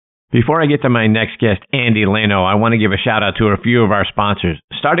Before I get to my next guest, Andy Lano, I want to give a shout out to a few of our sponsors,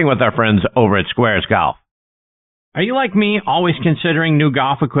 starting with our friends over at Squares Golf. Are you like me, always considering new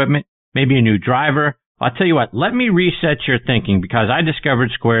golf equipment? Maybe a new driver? Well, I'll tell you what, let me reset your thinking because I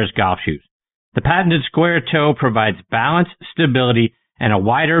discovered Squares golf shoes. The patented square toe provides balance, stability, and a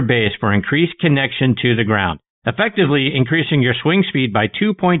wider base for increased connection to the ground, effectively increasing your swing speed by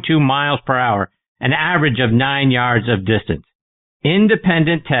 2.2 miles per hour, an average of 9 yards of distance.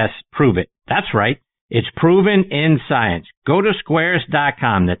 Independent tests prove it. That's right. It's proven in science. Go to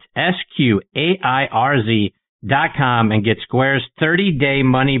squares.com. That's SQAIRZ.com and get Squares 30-day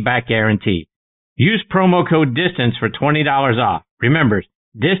money-back guarantee. Use promo code DISTANCE for $20 off. Remember,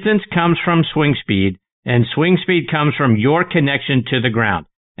 distance comes from swing speed, and swing speed comes from your connection to the ground.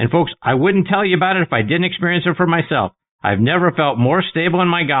 And folks, I wouldn't tell you about it if I didn't experience it for myself. I've never felt more stable in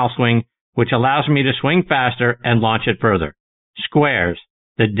my golf swing, which allows me to swing faster and launch it further. Squares,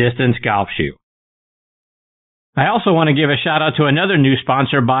 the distance golf shoe. I also want to give a shout out to another new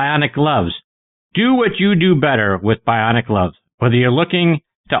sponsor, Bionic Gloves. Do what you do better with Bionic Gloves. Whether you're looking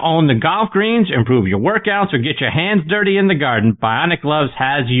to own the golf greens, improve your workouts, or get your hands dirty in the garden, Bionic Gloves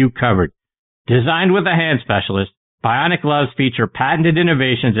has you covered. Designed with a hand specialist, Bionic Gloves feature patented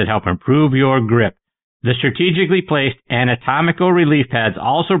innovations that help improve your grip. The strategically placed anatomical relief pads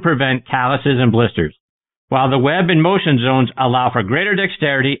also prevent calluses and blisters, while the web and motion zones allow for greater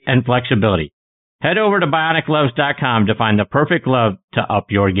dexterity and flexibility. Head over to BionicGloves.com to find the perfect glove to up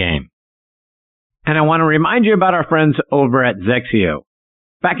your game. And I want to remind you about our friends over at Zexio.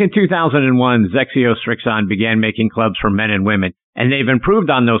 Back in 2001, Zexio Strixon began making clubs for men and women, and they've improved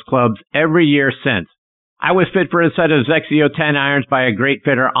on those clubs every year since. I was fit for a set of Zexio 10 irons by a great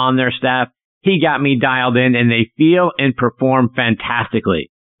fitter on their staff. He got me dialed in, and they feel and perform fantastically.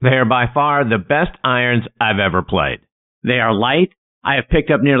 They are by far the best irons I've ever played. They are light. I have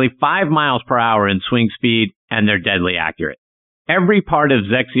picked up nearly 5 miles per hour in swing speed, and they're deadly accurate. Every part of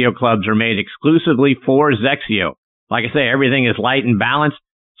Zexio clubs are made exclusively for Zexio. Like I say, everything is light and balanced.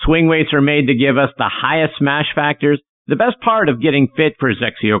 Swing weights are made to give us the highest smash factors. The best part of getting fit for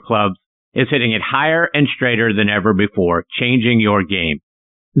Zexio clubs is hitting it higher and straighter than ever before, changing your game.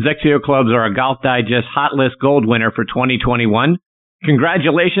 Zexio clubs are a Golf Digest Hot List Gold winner for 2021.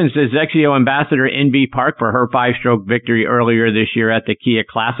 Congratulations to Zexio Ambassador Inbee Park for her 5-stroke victory earlier this year at the Kia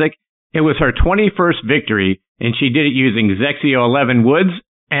Classic. It was her 21st victory, and she did it using Zexio 11 woods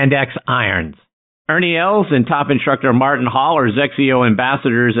and X irons. Ernie Els and top instructor Martin Hall are Zexio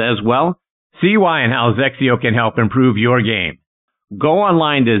ambassadors as well. See why and how Zexio can help improve your game. Go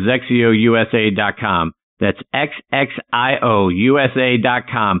online to ZexioUSA.com. That's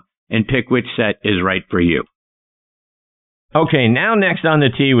XXIOUSA.com and pick which set is right for you. Okay, now next on the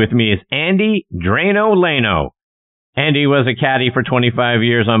tee with me is Andy Drano Lano. Andy was a caddy for 25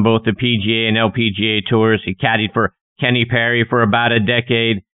 years on both the PGA and LPGA tours. He caddied for Kenny Perry for about a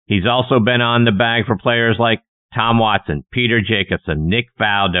decade. He's also been on the bag for players like Tom Watson, Peter Jacobson, Nick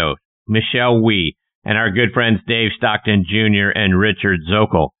Faldo, Michelle Wee, and our good friends Dave Stockton Jr. and Richard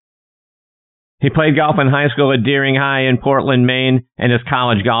Zokol. He played golf in high school at Deering High in Portland, Maine, and his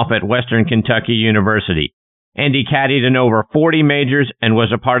college golf at Western Kentucky University. Andy caddied in over 40 majors and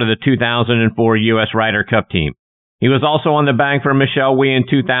was a part of the 2004 U.S. Ryder Cup team. He was also on the bag for Michelle Wee in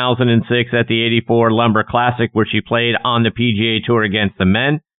 2006 at the 84 Lumber Classic, where she played on the PGA Tour against the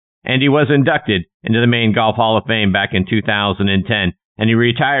men, and he was inducted into the Maine Golf Hall of Fame back in 2010, and he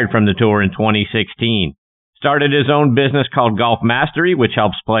retired from the tour in 2016. Started his own business called Golf Mastery, which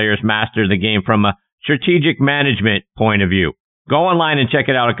helps players master the game from a strategic management point of view. Go online and check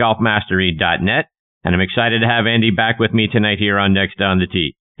it out at golfmastery.net. And I'm excited to have Andy back with me tonight here on Next on the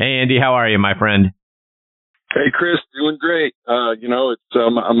Tee. Hey, Andy, how are you, my friend? Hey, Chris, doing great. It's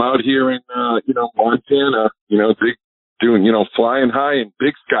I'm out here in Montana. Flying high in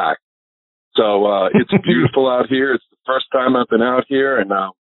big sky. So it's beautiful out here. It's the first time I've been out here, and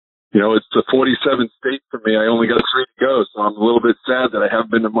it's the 47th state for me. I only got 3 to go, so I'm a little bit sad that I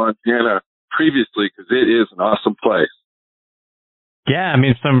haven't been to Montana previously because it is an awesome place. Yeah, I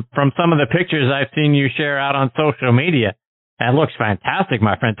mean, from some of the pictures I've seen you share out on social media, that looks fantastic,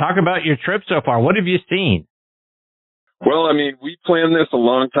 my friend. Talk about your trip so far. What have you seen? Well, I mean, we planned this a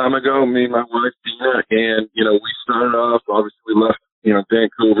long time ago, me and my wife, Dina, and, we started off, obviously we left,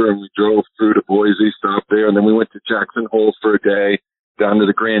 Vancouver, and we drove through to Boise, stopped there, and then we went to Jackson Hole for a day, down to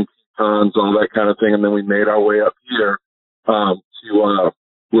the Grand Tetons, all that kind of thing, and then we made our way up here to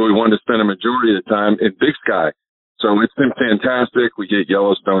where we wanted to spend a majority of the time in Big Sky. So it's been fantastic. We did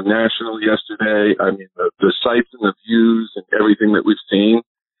Yellowstone National yesterday. I mean, the sights and the views and everything that we've seen.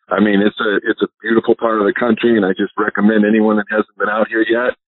 I mean, it's a beautiful part of the country, and I just recommend anyone that hasn't been out here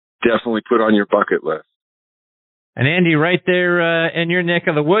yet definitely put on your bucket list. And Andy, right there in your neck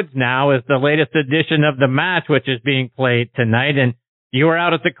of the woods now is the latest edition of the match, which is being played tonight. And you were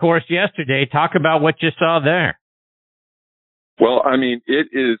out at the course yesterday. Talk about what you saw there. Well, I mean, it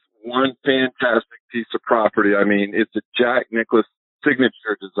is one fantastic piece of property. I mean, it's a Jack Nicklaus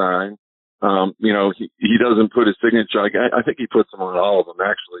signature design. He doesn't put his signature. I think he puts them on all of them,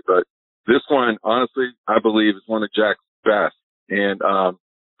 actually. But this one, honestly, I believe is one of Jack's best. And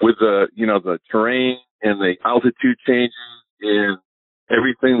with the terrain and the altitude changes and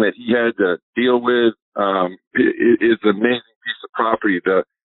everything that he had to deal with, it is an amazing piece of property.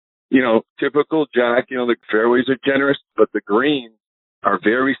 Typical Jack, the fairways are generous, but the greens are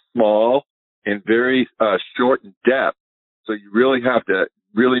very small and very short in depth. So you really have to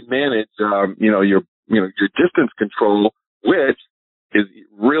really manage, your distance control, which is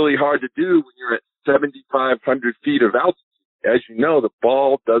really hard to do when you're at 7,500 feet of altitude. As you know, the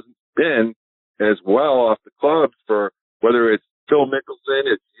ball doesn't spin as well off the clubs for whether it's Phil Mickelson,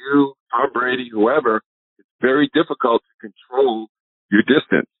 it's you, Tom Brady, whoever. It's very difficult to control your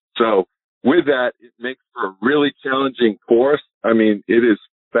distance. So with that, it makes for a really challenging course. I mean, it is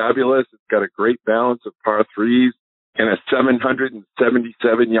fabulous. It's got a great balance of par threes and a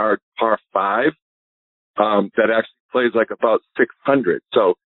 777-yard par five that actually plays like about 600.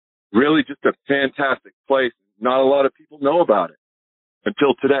 So really just a fantastic place. Not a lot of people know about it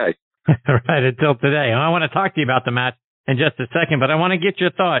until today. Right, until today. And I want to talk to you about the match in just a second, but I want to get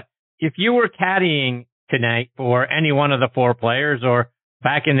your thought. If you were caddying tonight for any one of the four players, or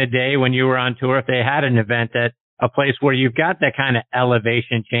back in the day when you were on tour, if they had an event at a place where you've got that kind of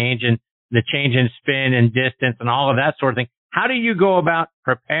elevation change and the change in spin and distance and all of that sort of thing, how do you go about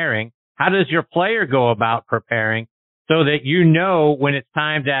preparing? How does your player go about preparing so that when it's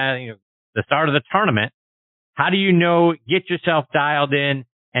time to the start of the tournament? How do get yourself dialed in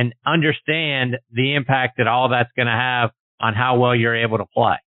and understand the impact that all that's going to have on how well you're able to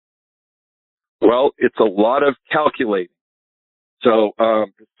play? Well, it's a lot of calculating. So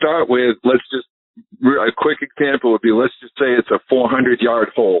to start with, a quick example would be, let's just say it's a 400-yard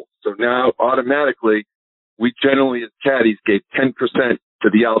hole. So now automatically, we generally as caddies gave 10% to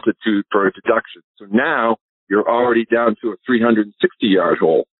the altitude for a deduction. So now you're already down to a 360-yard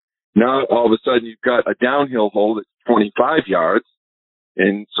hole. Now all of a sudden you've got a downhill hole that's 25 yards.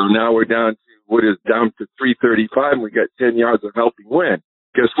 And so now we're down to 335, and we got 10 yards of helping wind.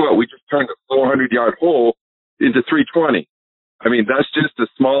 Guess what? We just turned a 400-yard hole into 320. I mean, that's just a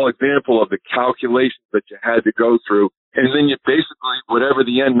small example of the calculations that you had to go through. And then you basically, whatever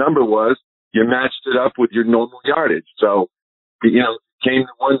the end number was, you matched it up with your normal yardage. So, came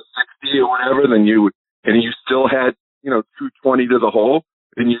to 160 or whatever, and you still had, 220 to the hole,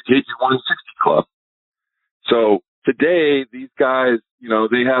 then you hit your 160 club. So today, these guys,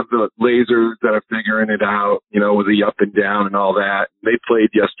 they have the lasers that are figuring it out, with the up and down and all that. They played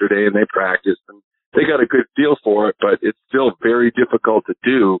yesterday and they practiced, and they got a good feel for it, but it's still very difficult to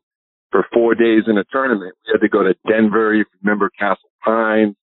do for 4 days in a tournament. We had to go to Denver, if you remember Castle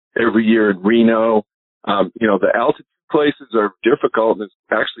Pines, every year in Reno. The altitude places are difficult, and there's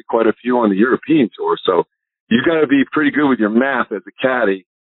actually quite a few on the European tour. So you've got to be pretty good with your math as a caddy.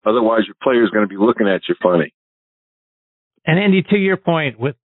 Otherwise, your player's going to be looking at you funny. And Andy, to your point,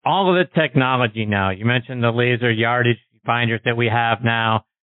 with all of the technology now, you mentioned the laser yardage finders that we have now,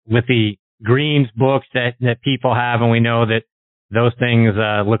 with the greens books that people have, and we know that those things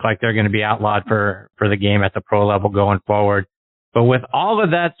look like they're going to be outlawed for the game at the pro level going forward. But with all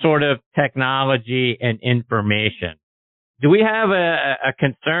of that sort of technology and information, do we have a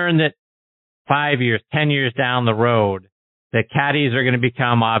concern that 5 years, 10 years down the road, that caddies are going to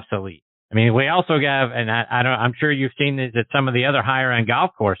become obsolete? I mean, we also have, and I'm sure you've seen this at some of the other higher end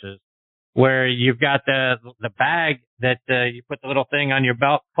golf courses, where you've got the bag that you put the little thing on your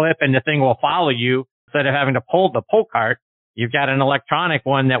belt clip, and the thing will follow you instead of having to pull the pull cart. You've got an electronic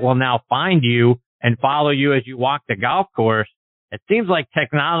one that will now find you and follow you as you walk the golf course. It seems like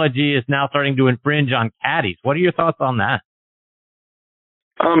technology is now starting to infringe on caddies. What are your thoughts on that?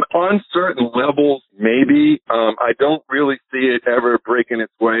 On certain levels, maybe. I don't really see it ever breaking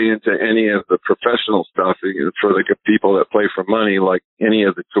its way into any of the professional stuff for the people that play for money, like any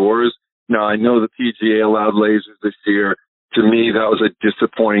of the tours. Now, I know the PGA allowed lasers this year. To me, that was a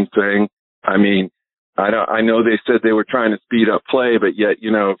disappointing thing. I mean, I know they said they were trying to speed up play, but yet, if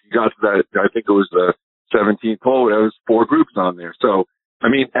you got to that, I think it was the 17th hole, there was 4 groups on there. So, I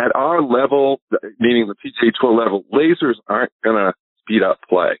mean, at our level, meaning the PGA Tour level, lasers aren't going to speed up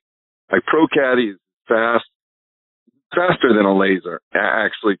play. Like Pro Caddy is faster than a laser,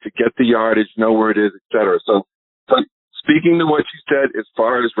 actually, to get the yardage, know where it is, etc. So speaking to what you said, as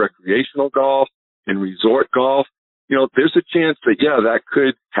far as recreational golf and resort golf, there's a chance that, that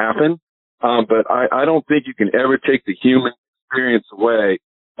could happen. But I don't think you can ever take the human experience away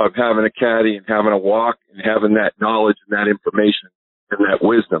of having a caddy and having a walk and having that knowledge and that information and that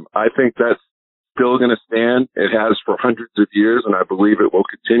wisdom. I think that's still going to stand. It has for hundreds of years, and I believe it will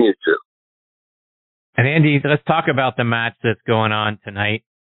continue to. And Andy, let's talk about the match that's going on tonight.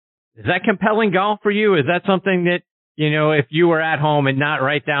 Is that compelling golf for you? Is that something that, if you were at home and not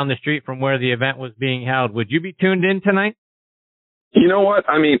right down the street from where the event was being held, would you be tuned in tonight? You know what?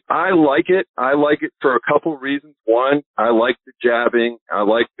 I mean, I like it. I like it for a couple of reasons. One, I like the jabbing. I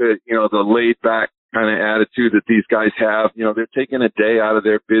like the laid back kind of attitude that these guys have. They're taking a day out of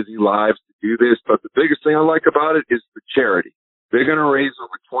their busy lives to do this. But the biggest thing I like about it is the charity. They're going to raise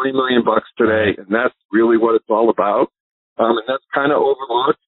over $20 million today, and that's really what it's all about. And that's kind of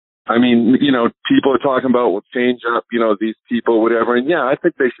overlooked. I mean, people are talking about, we'll change up, these people, whatever. And I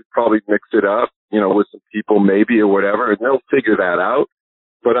think they should probably mix it up, with some people maybe or whatever, and they'll figure that out.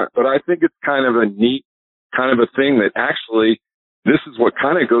 But I think it's kind of a neat kind of a thing that actually this is what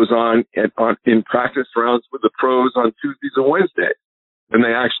kind of goes on in practice rounds with the pros on Tuesdays and Wednesdays, and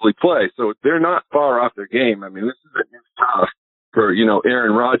they actually play. So they're not far off their game. I mean, this is a new stuff for,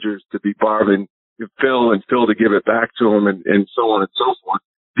 Aaron Rodgers to be barbing Phil and Phil to give it back to him and so on and so forth.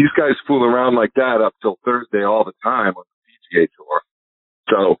 These guys fool around like that up till Thursday all the time on the PGA Tour.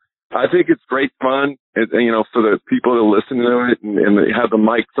 So I think it's great fun, for the people that listen to it and they have the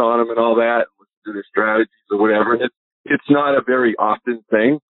mics on them and all that, and listen to their strategies or whatever. And it's not a very often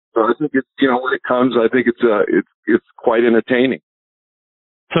thing. So I think it's, when it comes, I think it's quite entertaining.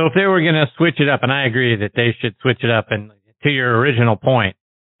 So if they were going to switch it up, and I agree that they should switch it up, and to your original point,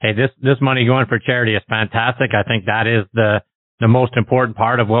 hey, this money going for charity is fantastic. I think that is the most important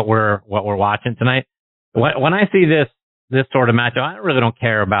part of what we're watching tonight. When I see this sort of matchup, I really don't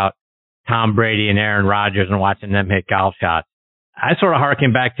care about Tom Brady and Aaron Rodgers and watching them hit golf shots. I sort of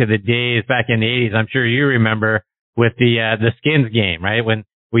harken back to the days back in the 80s. I'm sure you remember with the Skins game, right? When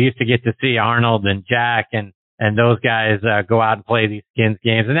we used to get to see Arnold and Jack and those guys go out and play these Skins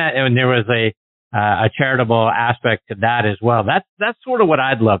games, and there was a charitable aspect to that as well. That's sort of what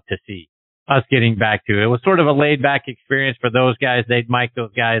I'd love to see us getting back to. It was sort of a laid back experience for those guys. They'd mic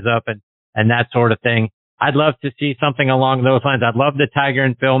those guys up and that sort of thing. I'd love to see something along those lines. I'd love the Tiger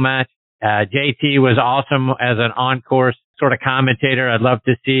and Phil match. JT was awesome as an on-course sort of commentator. I'd love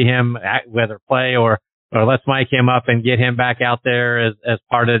to see him whether play or let's mic him up and get him back out there as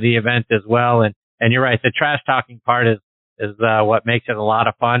part of the event as well. And you're right. The trash talking part is what makes it a lot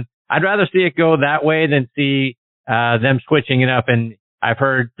of fun. I'd rather see it go that way than see them switching it up. And I've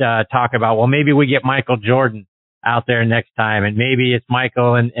heard talk about, well, maybe we get Michael Jordan out there next time, and maybe it's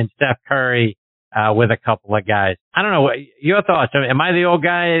Michael and Steph Curry with a couple of guys. I don't know. Your thoughts? Am I the old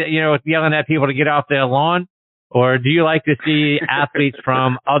guy, yelling at people to get off their lawn, or do you like to see athletes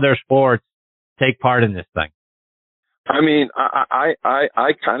from other sports take part in this thing? I mean,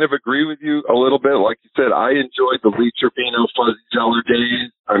 I kind of agree with you a little bit. Like you said, I enjoyed the Lee Trevino, Fuzzy Zeller days.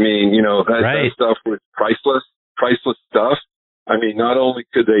 I mean, that stuff was priceless stuff. I mean, not only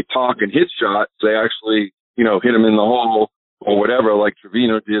could they talk and hit shots, they actually, hit them in the hole or whatever, like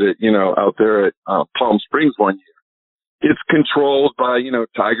Trevino did it, out there at Palm Springs one year. It's controlled by,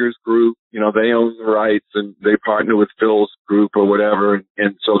 Tiger's group. They own the rights and they partner with Phil's group or whatever.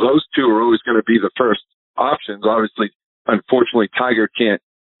 And so those two are always going to be the first options. Obviously, unfortunately, Tiger can't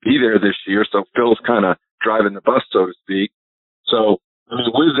be there this year, so Phil's kind of driving the bus, so to speak. So, I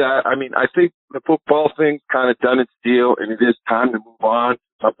mean, with that, I think the football thing's kind of done its deal, and it is time to move on to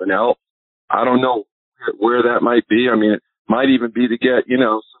something else. I don't know where that might be. I mean, it might even be to get,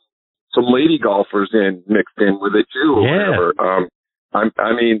 some lady golfers mixed in with it too, or whatever.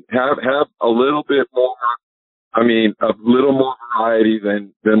 I mean, have a little bit more, a little more variety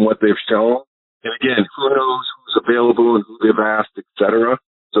than what they've shown. And again, who knows who's available and who they've asked, et cetera.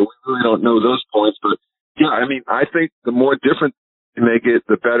 So we really don't know those points. But I think the more different you make it,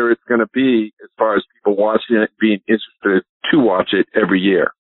 the better it's going to be as far as people watching it, being interested to watch it every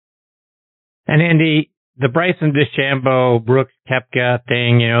year. And Andy, the Bryson DeChambeau, Brooks Koepka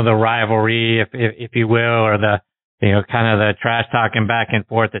thing, the rivalry, if you will, or the, kind of the trash talking back and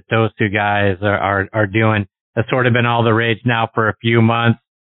forth that those two guys are doing, has sort of been all the rage now for a few months.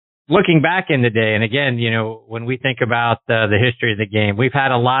 Looking back in the day, and again, when we think about the history of the game, we've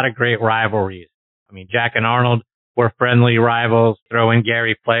had a lot of great rivalries. I mean, Jack and Arnold were friendly rivals. Throw in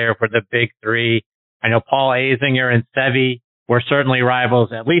Gary Player for the big three. I know Paul Azinger and Seve were certainly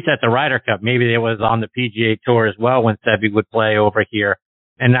rivals, at least at the Ryder Cup. Maybe it was on the PGA Tour as well when Seve would play over here.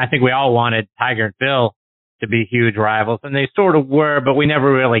 And I think we all wanted Tiger and Phil to be huge rivals, and they sort of were, but we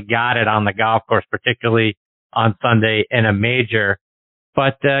never really got it on the golf course, particularly on Sunday in a major.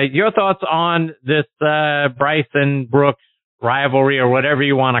 But your thoughts on this Bryson Brooks rivalry, or whatever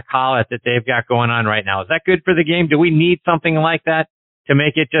you want to call it, that they've got going on right now? Is that good for the game? Do we need something like that to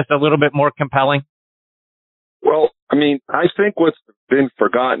make it just a little bit more compelling? Well, I mean, I think what's been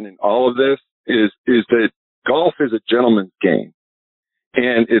forgotten in all of this is that golf is a gentleman's game.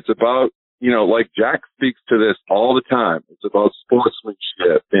 And it's about, like Jack speaks to this all the time. It's about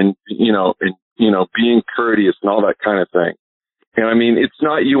sportsmanship and being courteous and all that kind of thing. And I mean, it's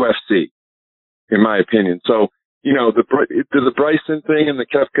not UFC, in my opinion. So, the Bryson thing and the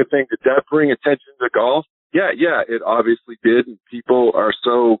Koepka thing, did that bring attention to golf? Yeah, it obviously did. And people are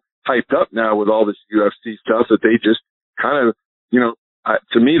so hyped up now with all this UFC stuff that they just kind of,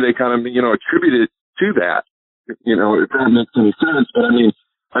 to me, they kind of, attribute it to that, if that makes any sense. But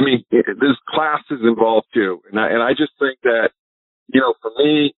I mean, there's classes involved too. And I just think that, for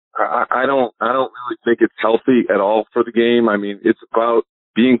me, I don't really think it's healthy at all for the game. I mean, it's about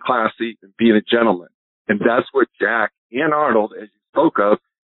being classy and being a gentleman. And that's what Jack and Arnold, as you spoke of,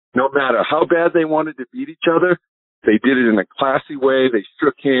 no matter how bad they wanted to beat each other, they did it in a classy way. They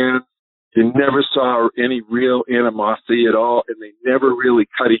shook hands. You never saw any real animosity at all, and they never really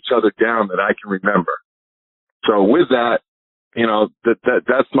cut each other down that I can remember. So with that,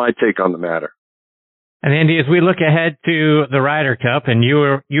 that's my take on the matter. And Andy, as we look ahead to the Ryder Cup, and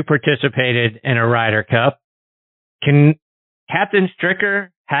you participated in a Ryder Cup, can Captain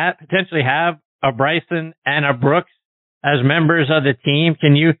Stricker potentially have a Bryson and a Brooks as members of the team?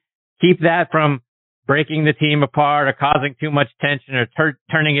 Can you keep that from breaking the team apart or causing too much tension or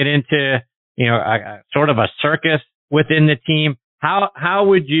turning it into, a sort of a circus within the team? How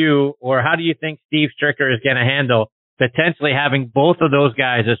would you, or how do you think Steve Stricker is going to handle potentially having both of those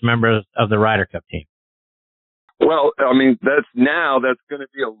guys as members of the Ryder Cup team? Well, I mean, that's going to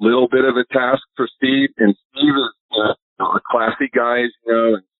be a little bit of a task for Steve. And Steve is a classy guy,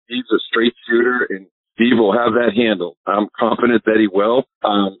 and Steve's a straight shooter, and Steve will have that handled. I'm confident that he will.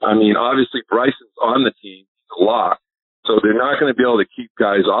 I mean, obviously Bryson's on the team a lot, so they're not going to be able to keep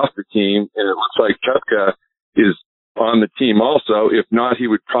guys off the team. And it looks like Koepka is on the team also. If not, he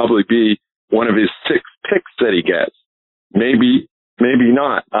would probably be one of his 6 picks that he gets. Maybe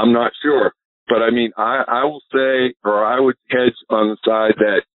not. I'm not sure. But I mean, I will say, or I would hedge on the side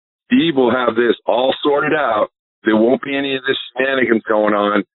that Steve will have this all sorted out. There won't be any of this shenanigans going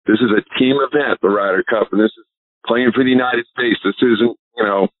on. This is a team event, the Ryder Cup, and this is playing for the United States. This isn't,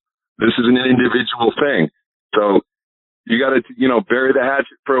 this isn't an individual thing. So you got to, bury the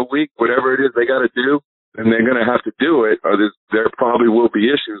hatchet for a week, whatever it is they got to do, and they're going to have to do it, or there probably will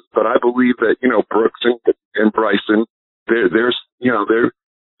be issues. But I believe that, Brooks and Bryson, they're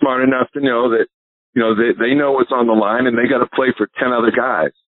smart enough to know that, they know what's on the line, and they got to play for 10 other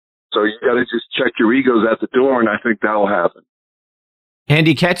guys. So you got to just check your egos at the door, and I think that'll happen.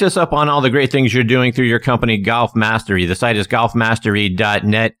 Andy, catch us up on all the great things you're doing through your company, Golf Mastery. The site is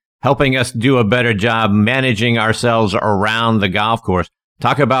golfmastery.net, helping us do a better job managing ourselves around the golf course.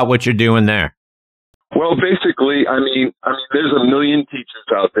 Talk about what you're doing there. Well, basically, I mean, there's a million teachers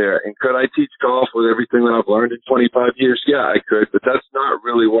out there, and could I teach golf with everything that I've learned in 25 years? Yeah, I could, but that's not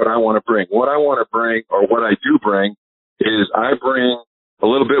really what I want to bring. What I want to bring, or what I do bring, is I bring a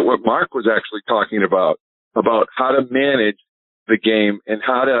little bit what Mark was actually talking about how to manage the game and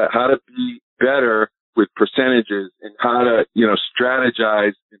how to be better with percentages and how to,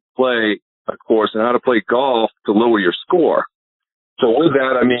 strategize and play a course and how to play golf to lower your score. So with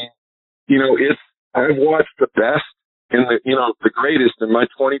that, I mean, I've watched the best and the greatest in my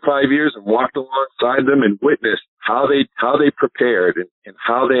 25 years and walked alongside them and witnessed how they prepared and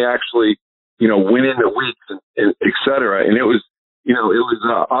how they actually, went into weeks and et cetera. And it was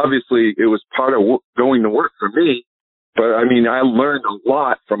obviously it was part of going to work for me, but I mean, I learned a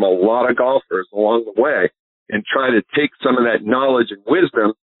lot from a lot of golfers along the way and try to take some of that knowledge and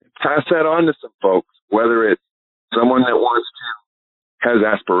wisdom and pass that on to some folks, whether it's someone that has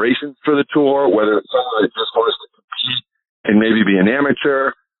aspirations for the tour, whether it's someone that just wants to compete and maybe be an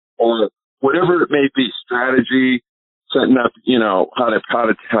amateur, or whatever it may be, strategy, setting up, how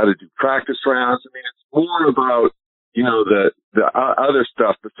to do practice rounds. I mean, it's more about, the other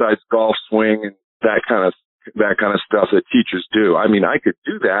stuff besides golf swing and that kind of stuff that teachers do. I mean, I could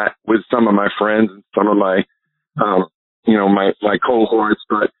do that with some of my friends and some of my, my cohorts,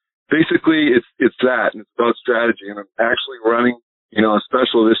 but basically it's that, and it's about strategy. And I'm actually running, a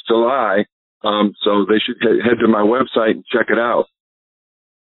special this July. So they should head to my website and check it out.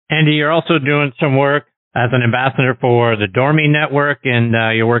 Andy, you're also doing some work as an ambassador for the Dormy Network, and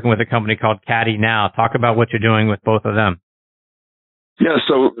you're working with a company called Caddie now. Talk about what you're doing with both of them. Yeah,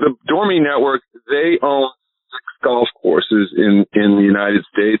 so the Dormy Network, they own 6 golf courses in the United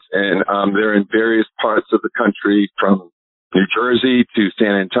States, and they're in various parts of the country, from New Jersey to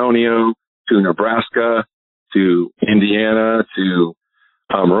San Antonio to Nebraska to Indiana to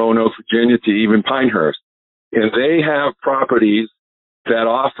Roanoke, Virginia, to even Pinehurst. And they have properties that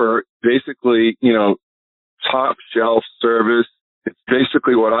offer basically, top shelf service. It's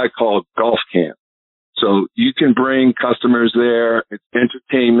basically what I call golf camp. So you can bring customers there. It's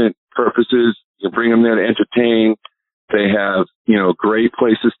entertainment purposes. You can bring them there to entertain. They have, great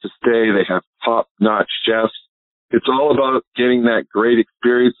places to stay. They have top-notch chefs. It's all about getting that great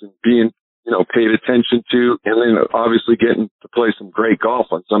experience and being, paid attention to, and then obviously getting to play some great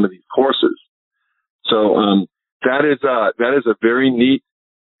golf on some of these courses. So, that is a very neat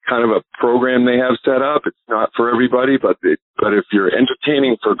kind of a program they have set up. It's not for everybody, but if you're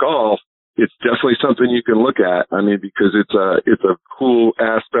entertaining for golf, it's definitely something you can look at. I mean, because it's a cool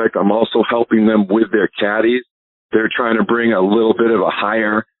aspect. I'm also helping them with their caddies. They're trying to bring a little bit of a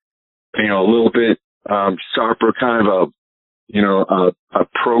higher, a little bit sharper kind of a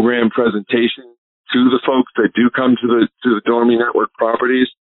program presentation to the folks that do come to the Dormy Network properties.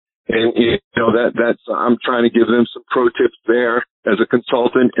 And, that's, I'm trying to give them some pro tips there as a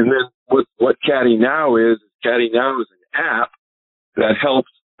consultant. And then what Caddie Now is an app that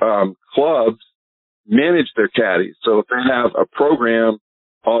helps, clubs manage their caddies. So if they have a program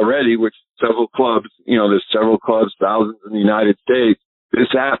already, which several clubs, there's several clubs, thousands in the United States,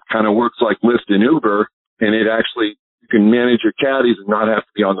 this app kind of works like Lyft and Uber, and it actually, you can manage your caddies and not have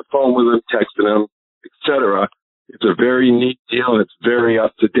to be on the phone with them, texting them, etc. It's a very neat deal, and it's very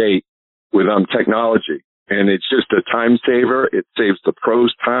up to date with technology. And it's just a time saver. It saves the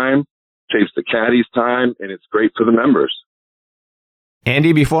pros time, saves the caddies time, and it's great for the members.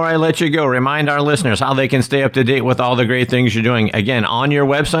 Andy, before I let you go, remind our listeners how they can stay up to date with all the great things you're doing, again, on your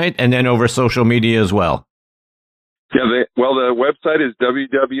website and then over social media as well. Yeah, the website is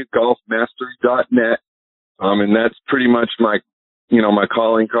www.golfmastery.net, and that's pretty much my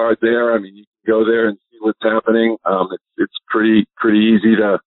calling card there. I mean, you can go there and see what's happening. It's pretty easy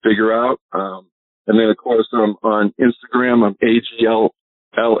to figure out. And then, of course, I'm on Instagram. I'm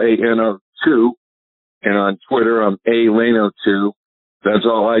AGLLANO2, and on Twitter, I'm ALano2. That's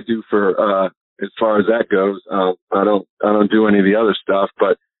all I do for as far as that goes. I don't do any of the other stuff,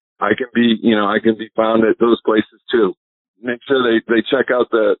 but I can be found at those places too. Make sure they check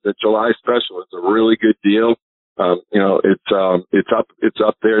out the July special. It's a really good deal. It's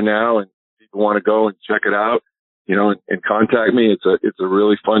up there now, and people want to go and check it out, and contact me. It's a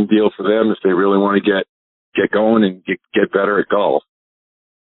really fun deal for them if they really want to get going and get better at golf.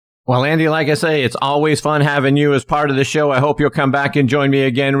 Well, Andy, like I say, it's always fun having you as part of the show. I hope you'll come back and join me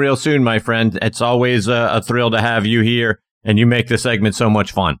again real soon, my friend. It's always a thrill to have you here, and you make the segment so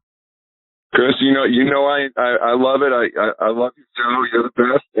much fun. Chris, I love it. I love your show. You're the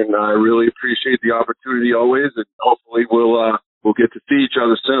best, and I really appreciate the opportunity always. And hopefully we'll get to see each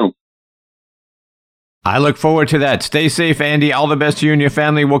other soon. I look forward to that. Stay safe, Andy. All the best to you and your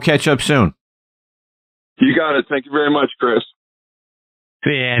family. We'll catch up soon. You got it. Thank you very much, Chris.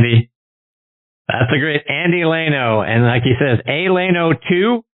 See you, Andy. That's a great Andy Lano. And like he says,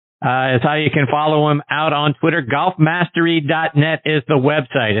 ALano2 is how you can follow him out on Twitter. Golfmastery.net is the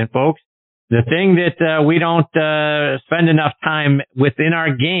website. And folks, the thing that we don't spend enough time within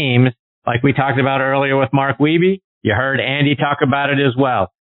our games, like we talked about earlier with Mark Wiebe, you heard Andy talk about it as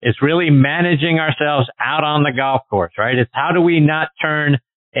well. It's really managing ourselves out on the golf course, right? It's how do we not turn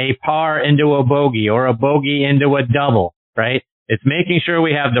a par into a bogey or a bogey into a double, right? It's making sure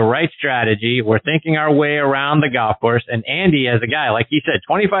we have the right strategy. We're thinking our way around the golf course. And Andy, as a guy, like he said,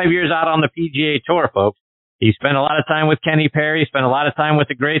 25 years out on the PGA Tour, folks. He spent a lot of time with Kenny Perry, spent a lot of time with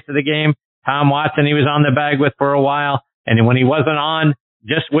the greats of the game. Tom Watson, he was on the bag with for a while. And when he wasn't on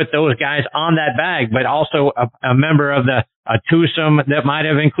just with those guys on that bag, but also a member of a twosome that might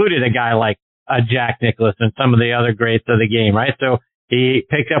have included a guy like Jack Nicklaus and some of the other greats of the game, right? So he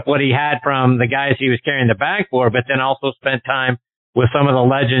picked up what he had from the guys he was carrying the bag for, but then also spent time with some of the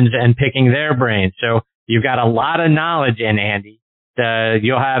legends and picking their brains. So you've got a lot of knowledge in Andy that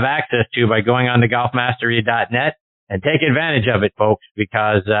you'll have access to by going on to golfmastery.net, and take advantage of it, folks,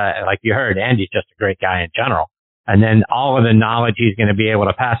 because like you heard, Andy's just a great guy in general. And then all of the knowledge he's going to be able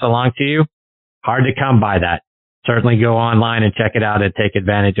to pass along to you, hard to come by that. Certainly go online and check it out and take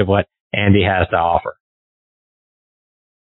advantage of what Andy has to offer.